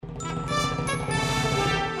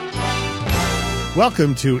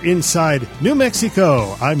Welcome to Inside New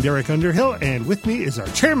Mexico. I'm Derek Underhill, and with me is our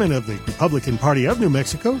chairman of the Republican Party of New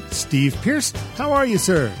Mexico, Steve Pearce. How are you,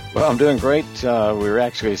 sir? Well, I'm doing great. We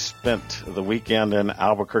actually spent the weekend in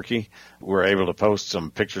Albuquerque. We were able to post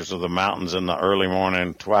some pictures of the mountains in the early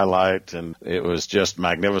morning twilight, and it was just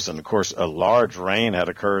magnificent. Of course, a large rain had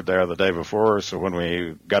occurred there the day before, so when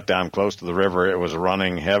we got down close to the river, it was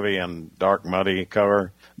running heavy and dark, muddy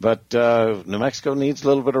cover. But New Mexico needs a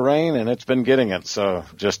little bit of rain, and it's been getting it. So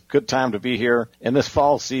just good time to be here. And this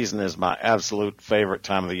fall season is my absolute favorite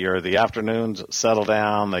time of the year. The afternoons settle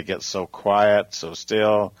down. They get so quiet, so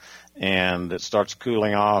still, and it starts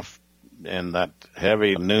cooling off. And that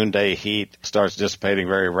heavy noonday heat starts dissipating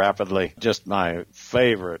very rapidly. Just my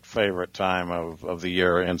favorite time of the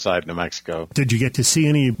year inside New Mexico. Did you get to see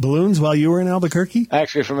any balloons while you were in Albuquerque?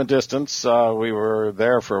 Actually, from a distance. We were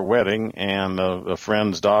there for a wedding, and a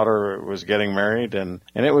friend's daughter was getting married, and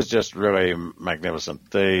it was just really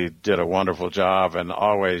magnificent. They did a wonderful job, and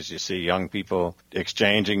always you see young people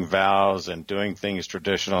exchanging vows and doing things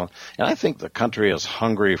traditional. And I think the country is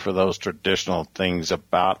hungry for those traditional things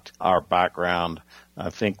about our background. I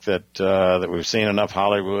think that we've seen enough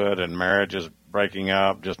Hollywood and marriages breaking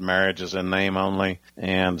up, just marriages in name only.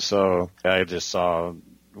 And so I just saw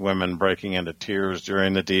women breaking into tears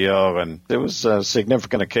during the deal, and it was a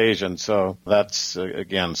significant occasion. So that's,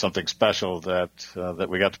 again, something special that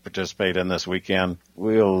we got to participate in this weekend.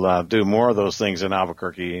 We'll do more of those things in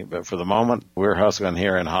Albuquerque, but for the moment, we're hustling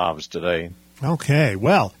here in Hobbs today. Okay,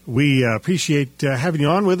 well, we appreciate having you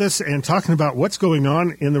on with us and talking about what's going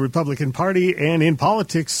on in the Republican Party and in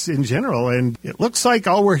politics in general. And it looks like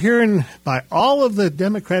all we're hearing by all of the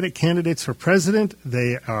Democratic candidates for president,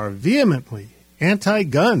 they are vehemently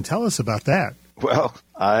anti-gun. Tell us about that. Well,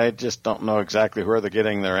 I just don't know exactly where they're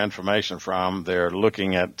getting their information from. They're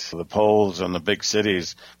looking at the polls in the big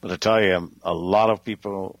cities. But I tell you, a lot of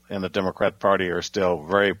people in the Democrat Party are still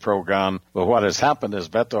very pro-gun. But what has happened is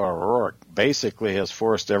Beto O'Rourke basically has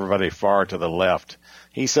forced everybody far to the left.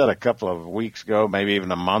 He said a couple of weeks ago, maybe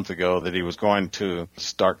even a month ago, that he was going to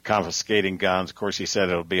start confiscating guns. Of course, he said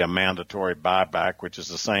it'll be a mandatory buyback, which is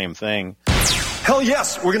the same thing. Hell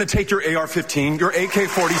yes, we're going to take your AR-15, your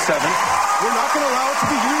AK-47. We're not going to allow it to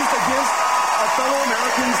be used against our fellow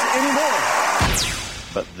Americans anymore.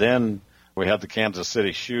 But then we had the Kansas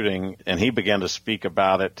City shooting, and he began to speak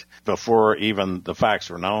about it before even the facts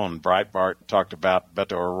were known. Breitbart talked about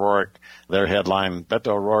Beto O'Rourke. Their headline,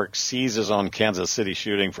 Beto O'Rourke seizes on Kansas City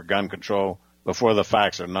shooting for gun control before the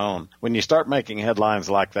facts are known. When you start making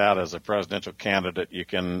headlines like that as a presidential candidate, you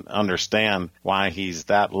can understand why he's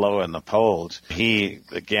that low in the polls. He,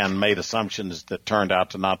 again, made assumptions that turned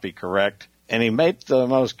out to not be correct. And he made the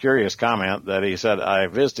most curious comment that he said, I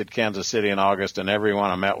visited Kansas City in August, and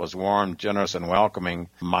everyone I met was warm, generous, and welcoming.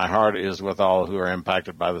 My heart is with all who are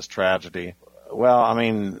impacted by this tragedy. Well, I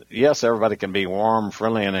mean, yes, everybody can be warm,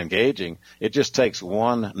 friendly, and engaging. It just takes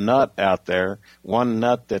one nut out there, one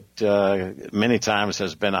nut that many times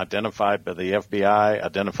has been identified by the FBI,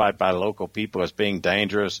 identified by local people as being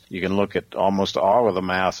dangerous. You can look at almost all of the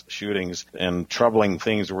mass shootings, and troubling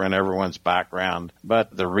things were in everyone's background.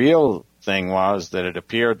 But the real thing was that it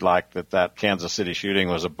appeared like that Kansas City shooting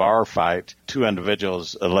was a bar fight. Two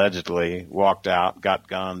individuals allegedly walked out, got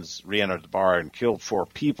guns, re-entered the bar, and killed 4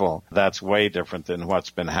 people. That's way different than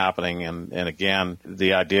what's been happening. And again,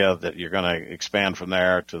 the idea that you're going to expand from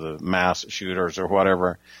there to the mass shooters or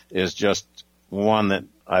whatever is just one that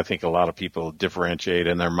I think a lot of people differentiate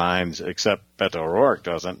in their minds, except Beto O'Rourke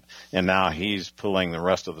doesn't. And now he's pulling the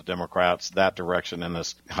rest of the Democrats that direction in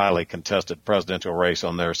this highly contested presidential race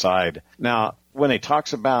on their side. Now, when he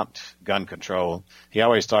talks about gun control, he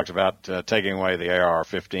always talks about taking away the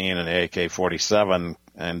AR-15 and the AK-47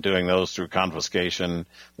 and doing those through confiscation,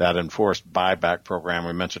 that enforced buyback program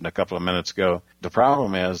we mentioned a couple of minutes ago. The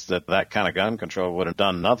problem is that kind of gun control would have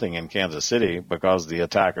done nothing in Kansas City because the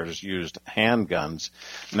attackers used handguns.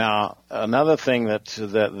 Now, another thing that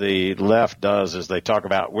the left does is they talk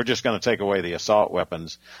about, we're just going to take away the assault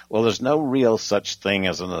weapons. Well, there's no real such thing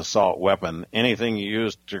as an assault weapon. Anything you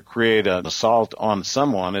use to create an assault on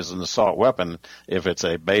someone is an assault weapon. If it's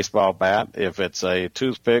a baseball bat, if it's a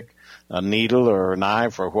toothpick, a needle or a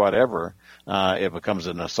knife or whatever, it becomes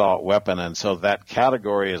an assault weapon. And so that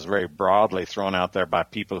category is very broadly thrown out there by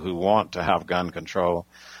people who want to have gun control.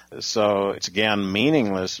 So it's, again,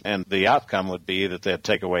 meaningless, and the outcome would be that they'd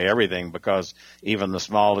take away everything because even the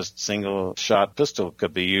smallest single-shot pistol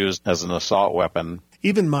could be used as an assault weapon.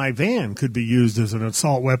 Even my van could be used as an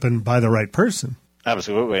assault weapon by the right person.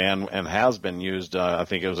 Absolutely, and has been used. I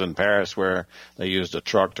think it was in Paris where they used a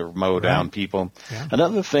truck to mow down people. Yeah.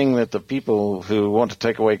 Another thing that the people who want to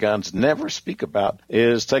take away guns never speak about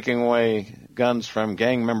is taking away guns from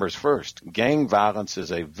gang members first. Gang violence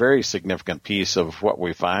is a very significant piece of what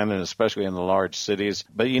we find, and especially in the large cities.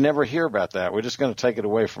 But you never hear about that. We're just going to take it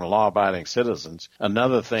away from law-abiding citizens.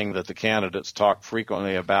 Another thing that the candidates talk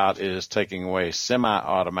frequently about is taking away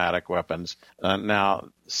semi-automatic weapons. Now,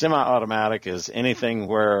 semi-automatic is anything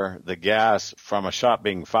where the gas from a shot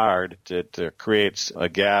being fired, it creates a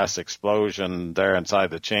gas explosion there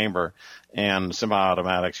inside the chamber, and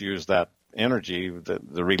semi-automatics use that energy,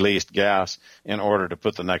 the released gas, in order to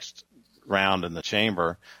put the next round in the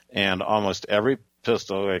chamber. And almost every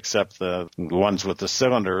pistol, except the ones with the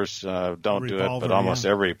cylinders, don't do it, but almost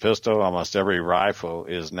every pistol, almost every rifle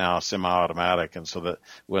is now semi-automatic. And so that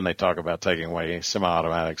when they talk about taking away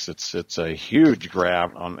semi-automatics, it's a huge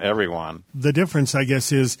grab on everyone. The difference, I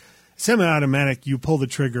guess, is semi-automatic, you pull the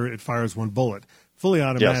trigger, it fires one bullet. Fully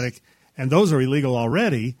automatic, yes. And those are illegal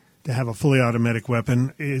already. To have a fully automatic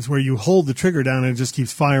weapon is where you hold the trigger down and it just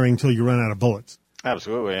keeps firing until you run out of bullets.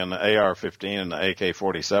 Absolutely, and the AR-15 and the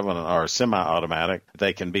AK-47 are semi-automatic.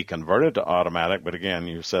 They can be converted to automatic, but again,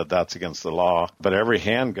 you said that's against the law. But every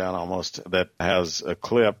handgun almost that has a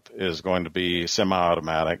clip is going to be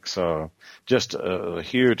semi-automatic, so just a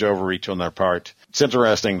huge overreach on their part. It's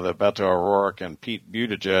interesting that Beto O'Rourke and Pete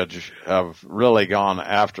Buttigieg have really gone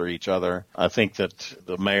after each other. I think that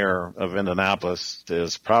the mayor of Indianapolis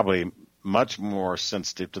is probably much more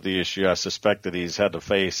sensitive to the issue. I suspect that he's had to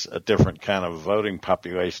face a different kind of voting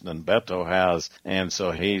population than Beto has, and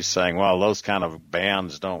so he's saying, well, those kind of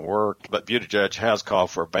bans don't work. But Buttigieg has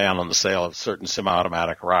called for a ban on the sale of certain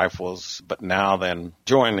semi-automatic rifles, but now then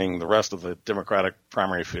joining the rest of the Democratic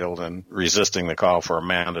primary field and resisting the call for a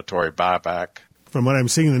mandatory buyback. From what I'm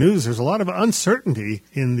seeing in the news, there's a lot of uncertainty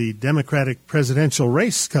in the Democratic presidential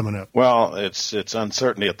race coming up. Well, it's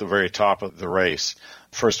uncertainty at the very top of the race.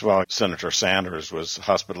 First of all, Senator Sanders was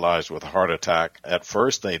hospitalized with a heart attack. At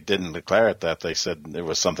first, they didn't declare it that. They said it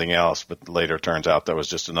was something else, but later turns out that was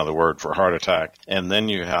just another word for heart attack. And then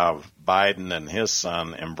you have Biden and his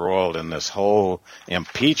son embroiled in this whole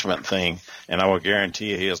impeachment thing, and I will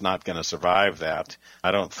guarantee you he is not going to survive that.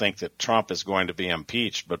 I don't think that Trump is going to be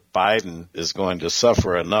impeached, but Biden is going to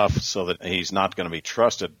suffer enough so that he's not going to be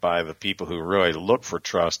trusted by the people who really look for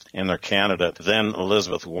trust in their candidate. Then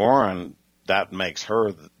Elizabeth Warren, that makes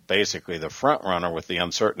her basically the front runner with the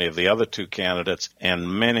uncertainty of the other two candidates,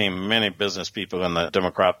 and many, many business people in the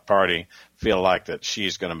Democrat Party feel like that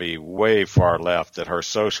she's going to be way far left, that her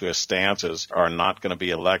socialist stances are not going to be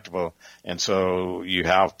electable. And so you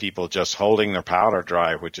have people just holding their powder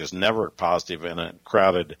dry, which is never positive in a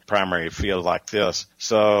crowded primary field like this.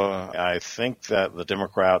 So I think that the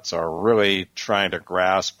Democrats are really trying to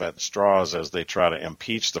grasp at straws as they try to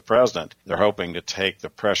impeach the president. They're hoping to take the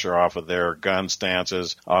pressure off of their gun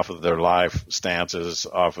stances, off of their life stances,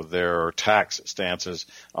 off of their tax stances,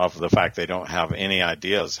 off of the fact they don't have any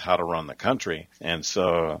ideas how to run the country. And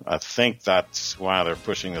so I think that's why they're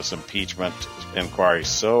pushing this impeachment inquiry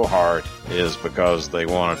so hard, is because they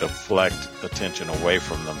want to deflect attention away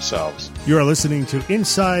from themselves. You are listening to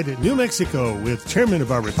Inside New Mexico with Chairman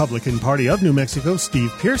of our Republican Party of New Mexico,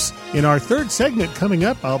 Steve Pearce. In our third segment coming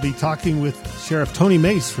up, I'll be talking with Sheriff Tony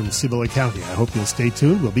Mace from Cibola County. I hope you'll stay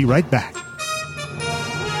tuned. We'll be right back.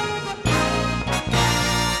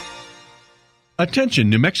 Attention,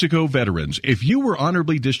 New Mexico veterans. If you were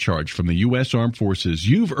honorably discharged from the U.S. Armed Forces,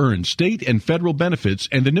 you've earned state and federal benefits,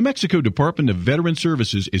 and the New Mexico Department of Veteran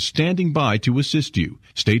Services is standing by to assist you.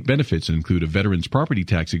 State benefits include a veteran's property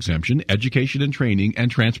tax exemption, education and training, and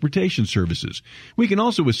transportation services. We can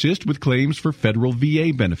also assist with claims for federal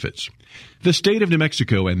VA benefits. The state of New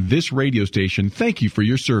Mexico and this radio station thank you for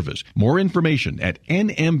your service. More information at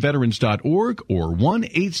nmveterans.org or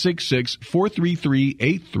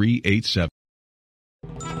 1-866-433-8387.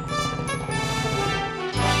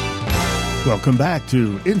 Welcome back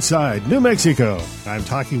to Inside New Mexico. I'm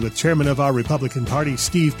talking with Chairman of our Republican Party,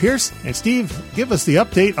 Steve Pearce. And Steve, give us the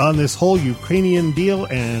update on this whole Ukrainian deal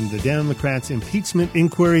and the Democrats' impeachment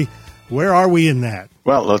inquiry. Where are we in that?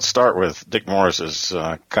 Well, let's start with Dick Morris's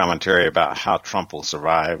commentary about how Trump will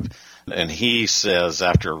survive. And he says,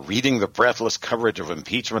 after reading the breathless coverage of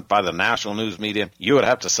impeachment by the national news media, you would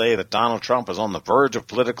have to say that Donald Trump is on the verge of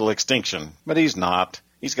political extinction. But he's not.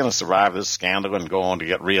 He's going to survive this scandal and go on to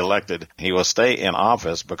get reelected. He will stay in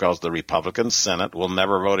office because the Republican Senate will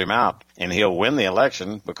never vote him out. And he'll win the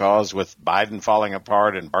election because with Biden falling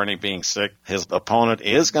apart and Bernie being sick, his opponent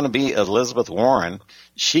is going to be Elizabeth Warren.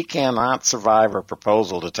 She cannot survive a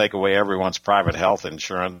proposal to take away everyone's private health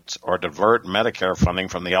insurance or divert Medicare funding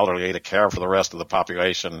from the elderly to care for the rest of the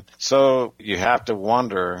population. So you have to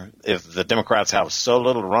wonder if the Democrats have so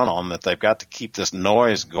little run on that they've got to keep this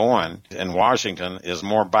noise going. And Washington is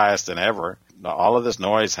more biased than ever. All of this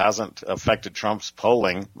noise hasn't affected Trump's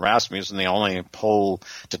polling. Rasmussen, the only poll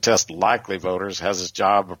to test likely voters, has his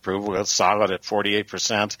job approval. It's solid at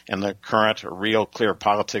 48%, and the current Real Clear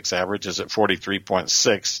Politics average is at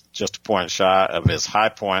 43.6, just a point shy of his high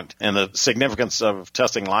point. And the significance of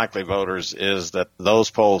testing likely voters is that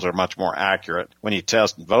those polls are much more accurate. When you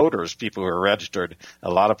test voters, people who are registered,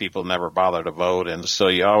 a lot of people never bother to vote, and so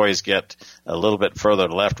you always get a little bit further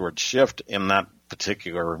leftward shift in that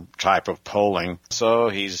particular type of polling. So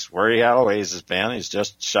he's where he always has been. He's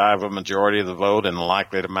just shy of a majority of the vote and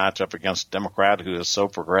likely to match up against a Democrat who is so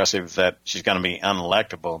progressive that she's going to be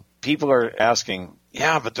unelectable. People are asking,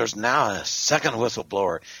 yeah, but there's now a second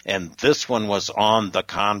whistleblower, and this one was on The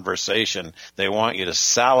Conversation. They want you to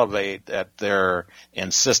salivate at their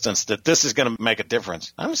insistence that this is going to make a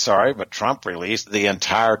difference. I'm sorry, but Trump released the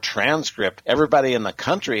entire transcript. Everybody in the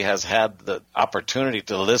country has had the opportunity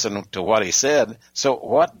to listen to what he said. So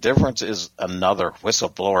what difference is another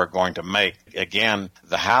whistleblower going to make? Again,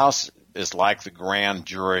 the House is like the grand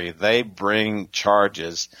jury. They bring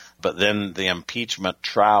charges, but then the impeachment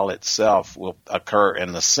trial itself will occur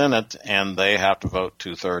in the Senate, and they have to vote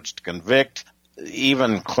 2/3 to convict.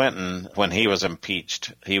 Even Clinton, when he was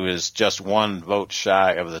impeached, he was just one vote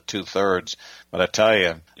shy of the 2/3. But I tell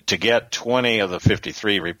you, to get 20 of the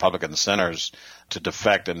 53 Republican senators to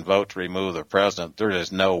defect and vote to remove the president, there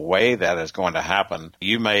is no way that is going to happen.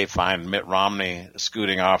 You may find Mitt Romney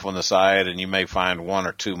scooting off on the side, and you may find one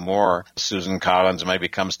or two more. Susan Collins maybe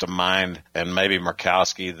comes to mind, and maybe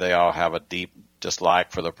Murkowski. They all have a deep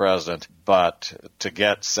dislike for the president. But to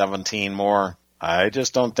get 17 more, I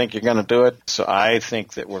just don't think you're going to do it. So I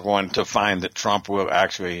think that we're going to find that Trump will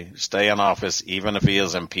actually stay in office even if he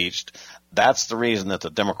is impeached. That's the reason that the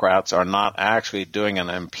Democrats are not actually doing an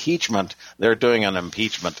impeachment. They're doing an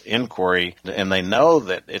impeachment inquiry, and they know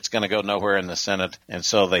that it's going to go nowhere in the Senate, and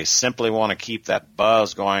so they simply want to keep that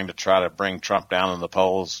buzz going to try to bring Trump down in the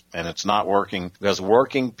polls, and it's not working because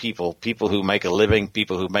working people, people who make a living,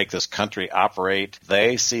 people who make this country operate,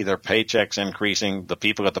 they see their paychecks increasing. The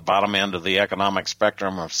people at the bottom end of the economic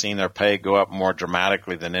spectrum have seen their pay go up more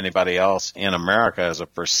dramatically than anybody else in America as a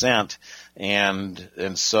percent. And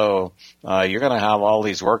so you're going to have all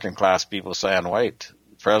these working class people saying, wait,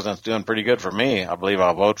 the president's doing pretty good for me. I believe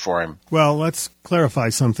I'll vote for him. Well, let's clarify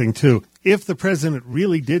something, too. If the president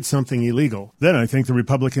really did something illegal, then I think the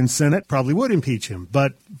Republican Senate probably would impeach him.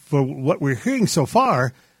 But for what we're hearing so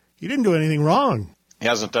far, he didn't do anything wrong. He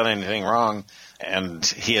hasn't done anything wrong. And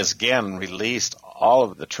he has, again, released all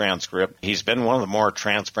of the transcript. He's been one of the more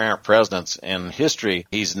transparent presidents in history.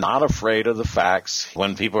 He's not afraid of the facts.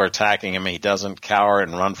 When people are attacking him, he doesn't cower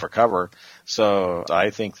and run for cover. So I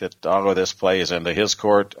think that all of this plays into his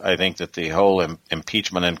court. I think that the whole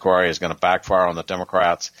impeachment inquiry is going to backfire on the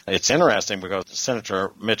Democrats. It's interesting because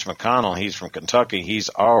Senator Mitch McConnell, he's from Kentucky, he's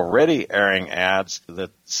already airing ads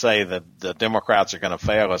that say that the Democrats are going to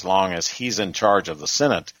fail as long as he's in charge of the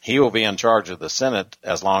Senate. He will be in charge of the Senate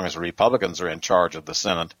as long as the Republicans are in charge of the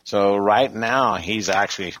Senate. So right now he's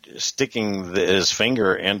actually sticking his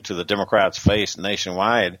finger into the Democrats' face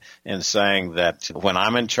nationwide and saying that when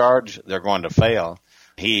I'm in charge, they're going to fail.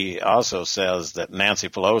 He also says that Nancy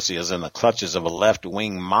Pelosi is in the clutches of a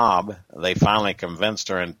left-wing mob. They finally convinced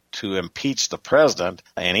her to impeach the president.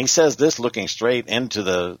 And he says this looking straight into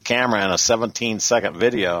the camera in a 17-second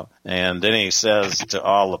video. And then he says to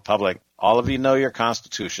all the public, all of you know your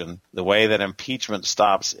Constitution. The way that impeachment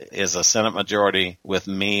stops is a Senate majority with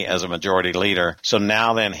me as a majority leader. So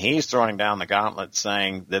now then he's throwing down the gauntlet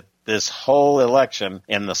saying that this whole election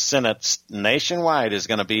in the Senate nationwide is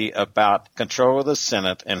going to be about control of the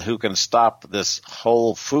Senate and who can stop this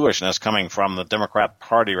whole foolishness coming from the Democrat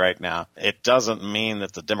Party right now. It doesn't mean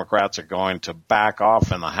that the Democrats are going to back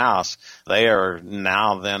off in the House. They are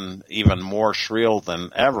now then even more shrill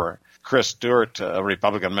than ever. Chris Stewart, a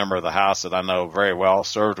Republican member of the House that I know very well,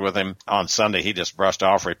 served with him. On Sunday, he just brushed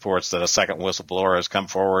off reports that a second whistleblower has come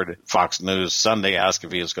forward. Fox News Sunday asked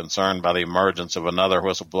if he was concerned by the emergence of another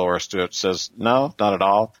whistleblower. Stewart says, no, not at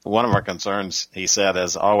all. One of our concerns, he said,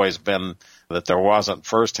 has always been that there wasn't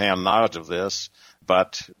firsthand knowledge of this.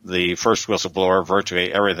 but the first whistleblower,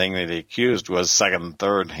 virtually everything that he accused was second and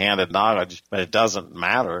third-handed knowledge. But it doesn't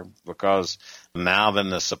matter, because now then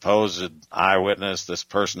the supposed eyewitness, this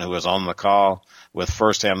person who was on the call with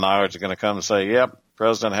first-hand knowledge, are going to come and say, yep,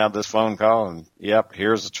 President had this phone call, and yep,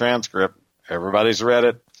 here's the transcript. Everybody's read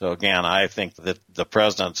it. So again, I think that the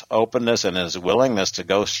president's openness and his willingness to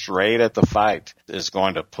go straight at the fight is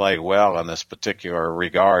going to play well in this particular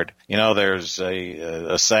regard. You know, there's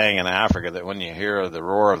a saying in Africa that when you hear the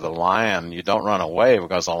roar of the lion, you don't run away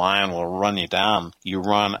because the lion will run you down. You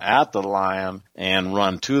run at the lion and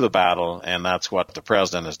run to the battle, and that's what the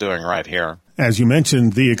president is doing right here. As you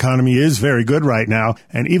mentioned, the economy is very good right now,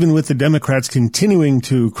 and even with the Democrats continuing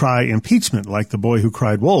to cry impeachment like the boy who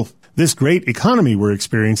cried wolf, this great economy we're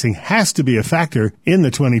experiencing has to be a factor in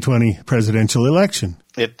the 2020 presidential election.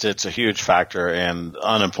 It's a huge factor, and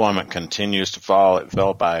unemployment continues to fall. It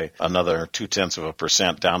fell by another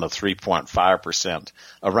 0.2% down to 3.5%.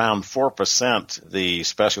 Around 4%, the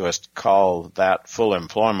specialists call that full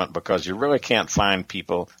employment, because you really can't find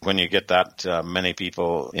people when you get that many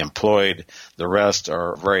people employed. The rest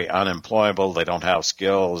are very unemployable. They don't have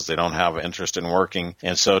skills. They don't have interest in working.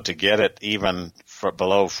 And so to get it even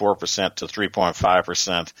below 4% to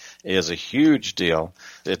 3.5% is a huge deal.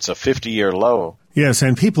 It's a 50-year low. Yes,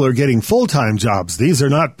 and people are getting full-time jobs. These are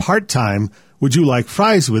not part-time. Would you like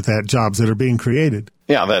fries with that jobs that are being created?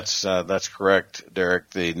 Yeah, that's correct, Derek.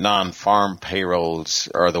 The non-farm payrolls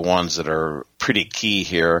are the ones that are pretty key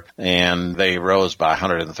here, and they rose by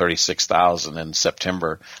 136,000 in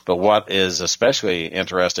September. But what is especially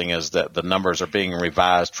interesting is that the numbers are being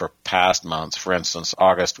revised for past months. For instance,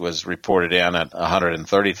 August was reported in at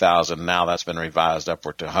 130,000. Now that's been revised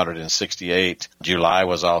upward to 168. July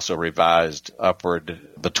was also revised upward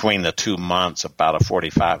between the 2 months, about a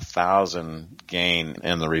 45,000 gain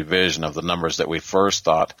in the revision of the numbers that we first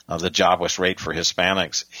thought. The jobless rate for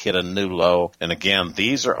Hispanics hit a new low. And again,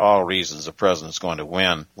 these are all reasons the president's going to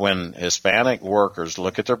win. When Hispanic workers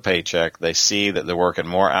look at their paycheck, they see that they're working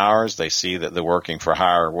more hours, they see that they're working for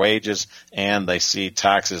higher wages, and they see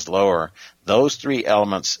taxes lower. Those three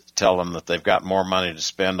elements tell them that they've got more money to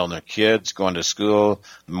spend on their kids going to school,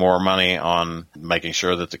 more money on making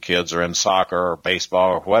sure that the kids are in soccer or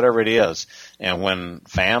baseball or whatever it is. And when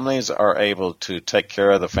families are able to take care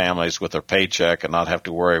of the families with their paycheck and not have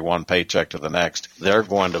to worry one paycheck to the next, they're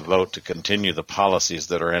going to vote to continue the policies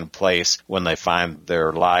that are in place when they find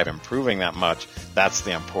their life improving that much. That's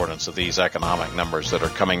the importance of these economic numbers that are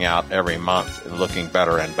coming out every month and looking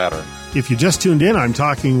better and better. If you just tuned in, I'm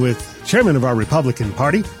talking with Chairman of our Republican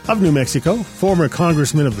Party of New Mexico, former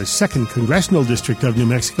Congressman of the 2nd Congressional District of New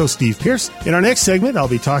Mexico, Steve Pearce. In our next segment, I'll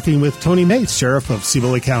be talking with Tony Mace, Sheriff of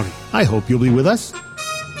Cibola County. I hope you'll be with us.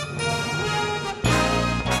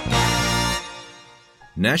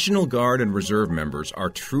 National Guard and Reserve members are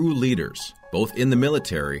true leaders, both in the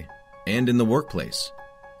military and in the workplace.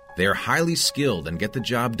 They are highly skilled and get the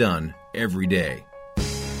job done every day.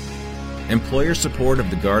 Employer support of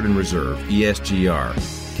the Guard and Reserve, ESGR,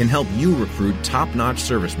 can help you recruit top-notch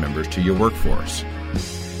service members to your workforce.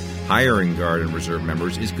 Hiring Guard and Reserve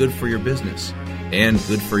members is good for your business and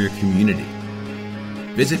good for your community.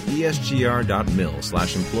 Visit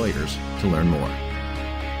esgr.mil/employers to learn more.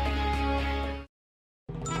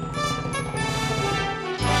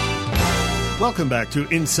 Welcome back to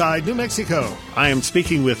Inside New Mexico. I am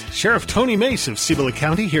speaking with Sheriff Tony Mace of Cibola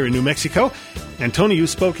County here in New Mexico. And Tony, you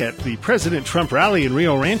spoke at the President Trump rally in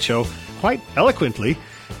Rio Rancho quite eloquently,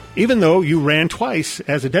 even though you ran twice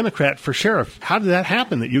as a Democrat for sheriff. How did that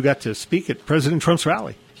happen that you got to speak at President Trump's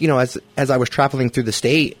rally? You know, as I was traveling through the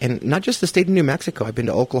state, and not just the state of New Mexico, I've been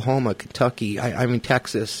to Oklahoma, Kentucky, I'm in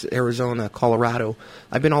Texas, Arizona, Colorado.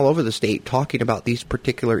 I've been all over the state talking about these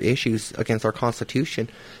particular issues against our Constitution.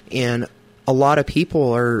 And a lot of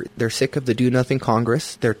people they're sick of the do-nothing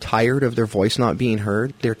Congress. They're tired of their voice not being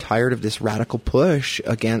heard. They're tired of this radical push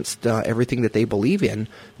against everything that they believe in.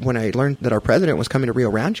 When I learned that our president was coming to Rio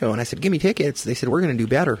Rancho, and I said, "Give me tickets," they said, "We're going to do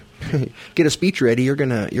better. Get a speech ready. You're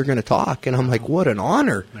gonna talk." And I'm like, "What an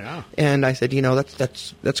honor!" Yeah. And I said, "You know,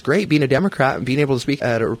 that's great. Being a Democrat and being able to speak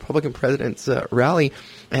at a Republican president's rally."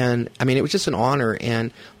 And I mean, it was just an honor.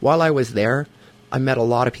 And while I was there, I met a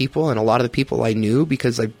lot of people, and a lot of the people I knew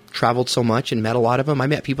because I traveled so much and met a lot of them. I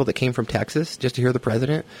met people that came from Texas just to hear the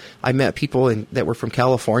president. I met people that were from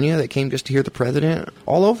California that came just to hear the president,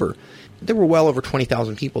 all over. There were well over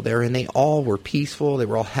 20,000 people there, and they all were peaceful. They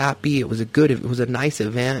were all happy. It was a nice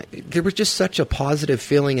event. There was just such a positive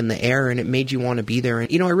feeling in the air, and it made you want to be there.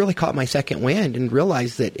 And, you know, I really caught my second wind and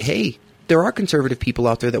realized that, hey, there are conservative people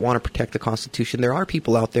out there that want to protect the Constitution. There are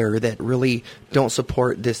people out there that really don't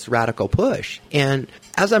support this radical push. And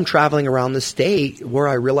as I'm traveling around the state, where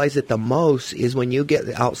I realize it the most is when you get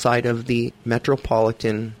outside of the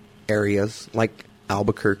metropolitan areas like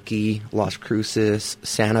Albuquerque, Las Cruces,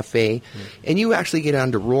 Santa Fe, and you actually get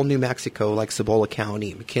onto rural New Mexico like Cibola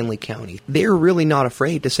County, McKinley County. They're really not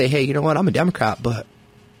afraid to say, hey, you know what, I'm a Democrat, but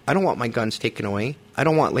I don't want my guns taken away. I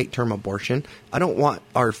don't want late-term abortion. I don't want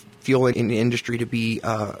our fuel in the industry to be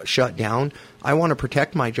shut down. I want to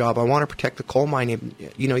protect my job. I want to protect the coal mine.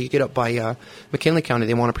 You know, you get up by McKinley County,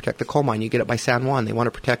 they want to protect the coal mine. You get up by San Juan, they want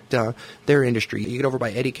to protect their industry. You get over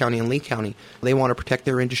by Eddy County and Lee County, they want to protect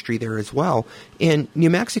their industry there as well. And New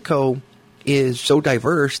Mexico is so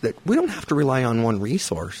diverse that we don't have to rely on one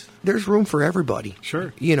resource. There's room for everybody.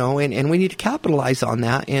 Sure. You know, and we need to capitalize on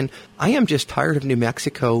that. And I am just tired of New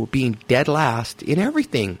Mexico being dead last in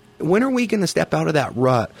everything. When are we going to step out of that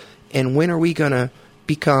rut? And when are we going to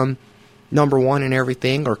become number one in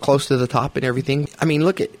everything or close to the top in everything? I mean,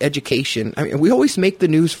 look at education. I mean, we always make the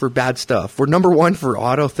news for bad stuff. We're number one for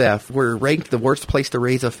auto theft. We're ranked the worst place to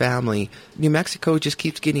raise a family. New Mexico just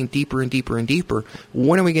keeps getting deeper and deeper and deeper.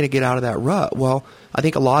 When are we going to get out of that rut? Well, I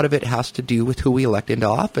think a lot of it has to do with who we elect into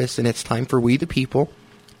office, and it's time for we the people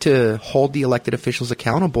to hold the elected officials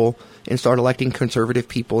accountable and start electing conservative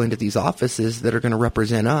people into these offices that are going to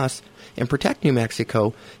represent us and protect New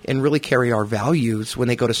Mexico and really carry our values when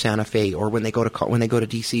they go to Santa Fe or when they go to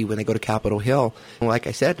D.C., when they go to Capitol Hill. And like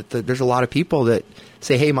I said, there's a lot of people that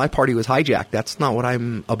say, hey, my party was hijacked. That's not what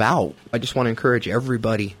I'm about. I just want to encourage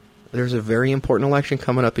everybody. There's a very important election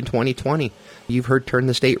coming up in 2020. You've heard turn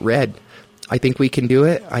the state red. I think we can do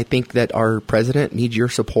it. I think that our president needs your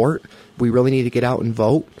support. We really need to get out and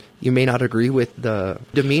vote. You may not agree with the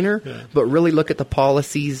demeanor, but really look at the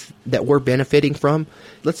policies that we're benefiting from.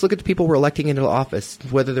 Let's look at the people we're electing into office,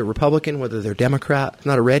 whether they're Republican, whether they're Democrat. It's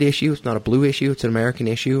not a red issue. It's not a blue issue. It's an American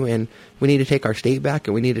issue. And we need to take our state back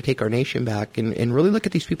and we need to take our nation back and really look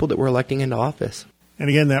at these people that we're electing into office. And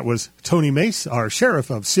again, that was Tony Mace, our sheriff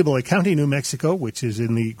of Cibola County, New Mexico, which is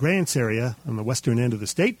in the Grants area on the western end of the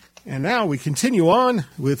state. And now we continue on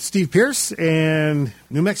with Steve Pearce, and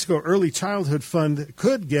New Mexico Early Childhood Fund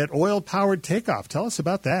could get oil-powered takeoff. Tell us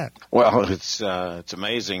about that. Well, it's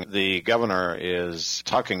amazing. The governor is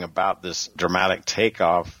talking about this dramatic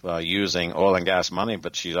takeoff using oil and gas money,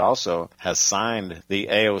 but she also has signed the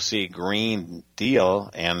AOC Green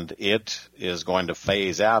Deal, and it is going to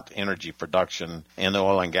phase out energy production in the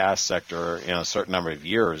oil and gas sector in a certain number of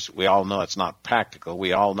years. We all know it's not practical.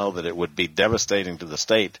 We all know that it would be devastating to the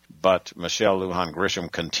state. But Michelle Lujan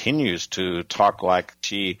Grisham continues to talk like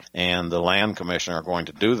she and the land commissioner are going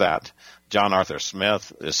to do that. John Arthur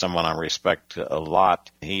Smith is someone I respect a lot.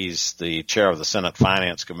 He's the chair of the Senate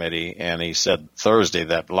Finance Committee, and he said Thursday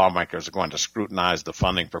that lawmakers are going to scrutinize the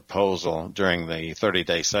funding proposal during the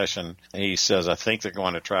 30-day session. He says, I think they're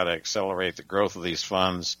going to try to accelerate the growth of these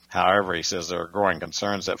funds. However, he says there are growing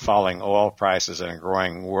concerns that falling oil prices and a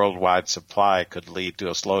growing worldwide supply could lead to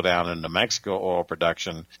a slowdown in New Mexico oil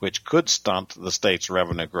production, which could stunt the state's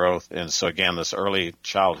revenue growth. And so, again, this early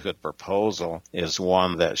childhood proposal is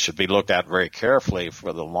one that should be looked at very carefully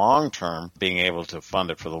for the long term, being able to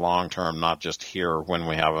fund it for the long term, not just here when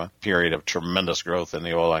we have a period of tremendous growth in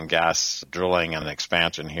the oil and gas drilling and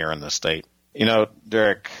expansion here in the state. You know,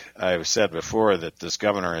 Derek, I've said before that this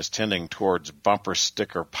governor is tending towards bumper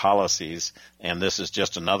sticker policies, and this is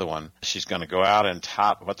just another one. She's going to go out and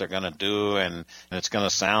tout what they're going to do, and it's going to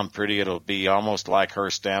sound pretty. It'll be almost like her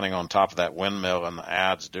standing on top of that windmill in the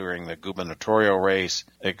ads during the gubernatorial race,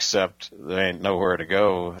 except there ain't nowhere to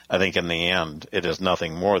go. I think in the end, it is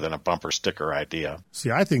nothing more than a bumper sticker idea.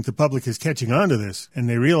 See, I think the public is catching on to this, and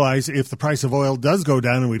they realize if the price of oil does go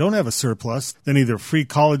down and we don't have a surplus, then either free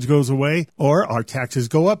college goes away or our taxes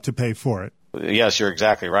go up to pay for it. Yes, you're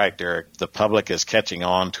exactly right, Derek. The public is catching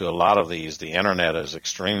on to a lot of these. The internet is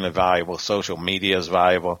extremely valuable. Social media is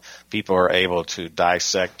valuable. People are able to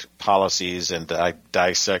dissect policies and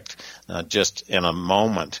dissect just in a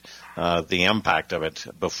moment the impact of it.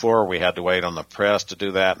 Before, we had to wait on the press to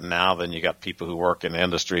do that. Now then you got people who work in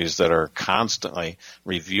industries that are constantly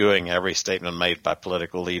reviewing every statement made by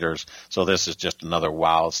political leaders. So this is just another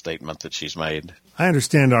wild statement that she's made. I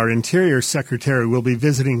understand our Interior Secretary will be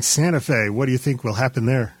visiting Santa Fe. What do you think will happen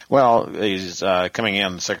there? Well, he's coming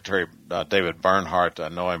in, Secretary David Bernhardt. I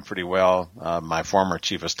know him pretty well. My former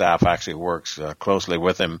chief of staff actually works closely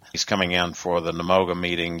with him. He's coming in for the NMOGA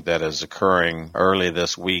meeting that is occurring early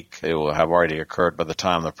this week. It will have already occurred by the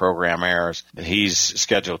time the program airs. He's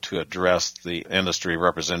scheduled to address the industry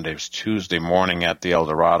representatives Tuesday morning at the El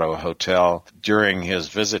Dorado Hotel. During his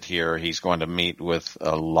visit here, he's going to meet with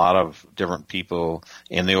a lot of different people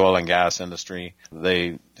in the oil and gas industry.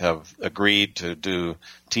 They have agreed to do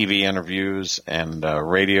TV interviews and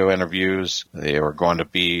radio interviews. They are going to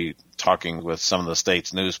be talking with some of the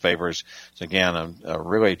state's newspapers. So again, a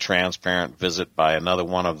really transparent visit by another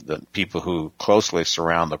one of the people who closely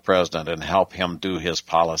surround the president and help him do his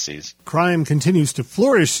policies. Crime continues to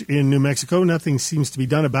flourish in New Mexico. Nothing seems to be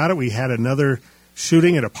done about it. We had another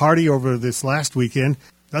shooting at a party over this last weekend.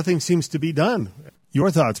 Nothing seems to be done. Your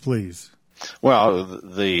thoughts, please. Well,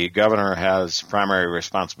 the governor has primary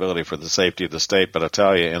responsibility for the safety of the state, but I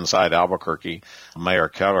tell you, inside Albuquerque, Mayor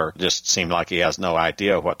Keller just seemed like he has no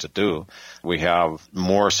idea what to do. We have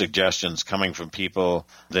more suggestions coming from people.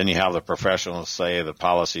 Then you have the professionals say the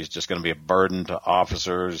policy is just going to be a burden to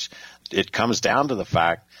officers. It comes down to the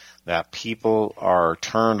fact that people are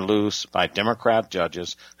turned loose by Democrat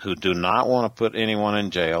judges who do not want to put anyone in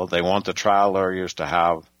jail. They want the trial lawyers to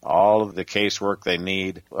have all of the casework they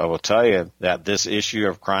need. I will tell you that this issue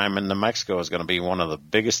of crime in New Mexico is going to be one of the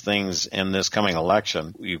biggest things in this coming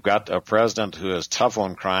election. You've got a president who is tough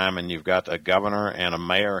on crime, and you've got a governor and a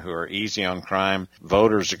mayor who are easy on crime.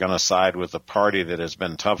 Voters are going to side with the party that has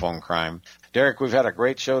been tough on crime. Derek, we've had a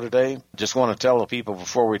great show today. Just want to tell the people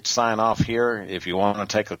before we sign off here, if you want to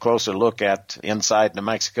take a closer look at Inside New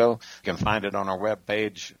Mexico, you can find it on our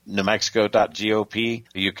webpage, newmexico.gop.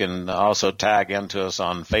 You can also tag into us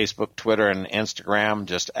on Facebook, Twitter, and Instagram,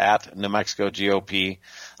 just at New Mexico GOP.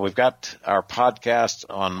 We've got our podcast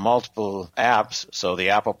on multiple apps, so the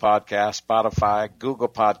Apple Podcast, Spotify, Google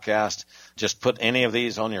Podcast. Just put any of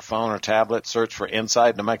these on your phone or tablet, search for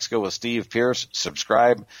Inside New Mexico with Steve Pearce,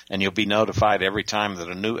 subscribe, and you'll be notified every time that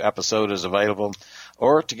a new episode is available.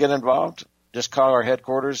 Or to get involved, just call our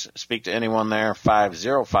headquarters, speak to anyone there,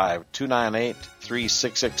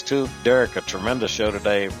 505-298-3662. Derek, a tremendous show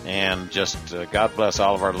today, and just God bless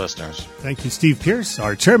all of our listeners. Thank you, Steve Pearce,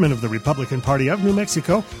 our chairman of the Republican Party of New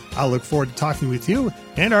Mexico. I'll look forward to talking with you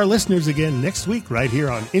and our listeners again next week right here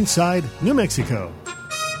on Inside New Mexico.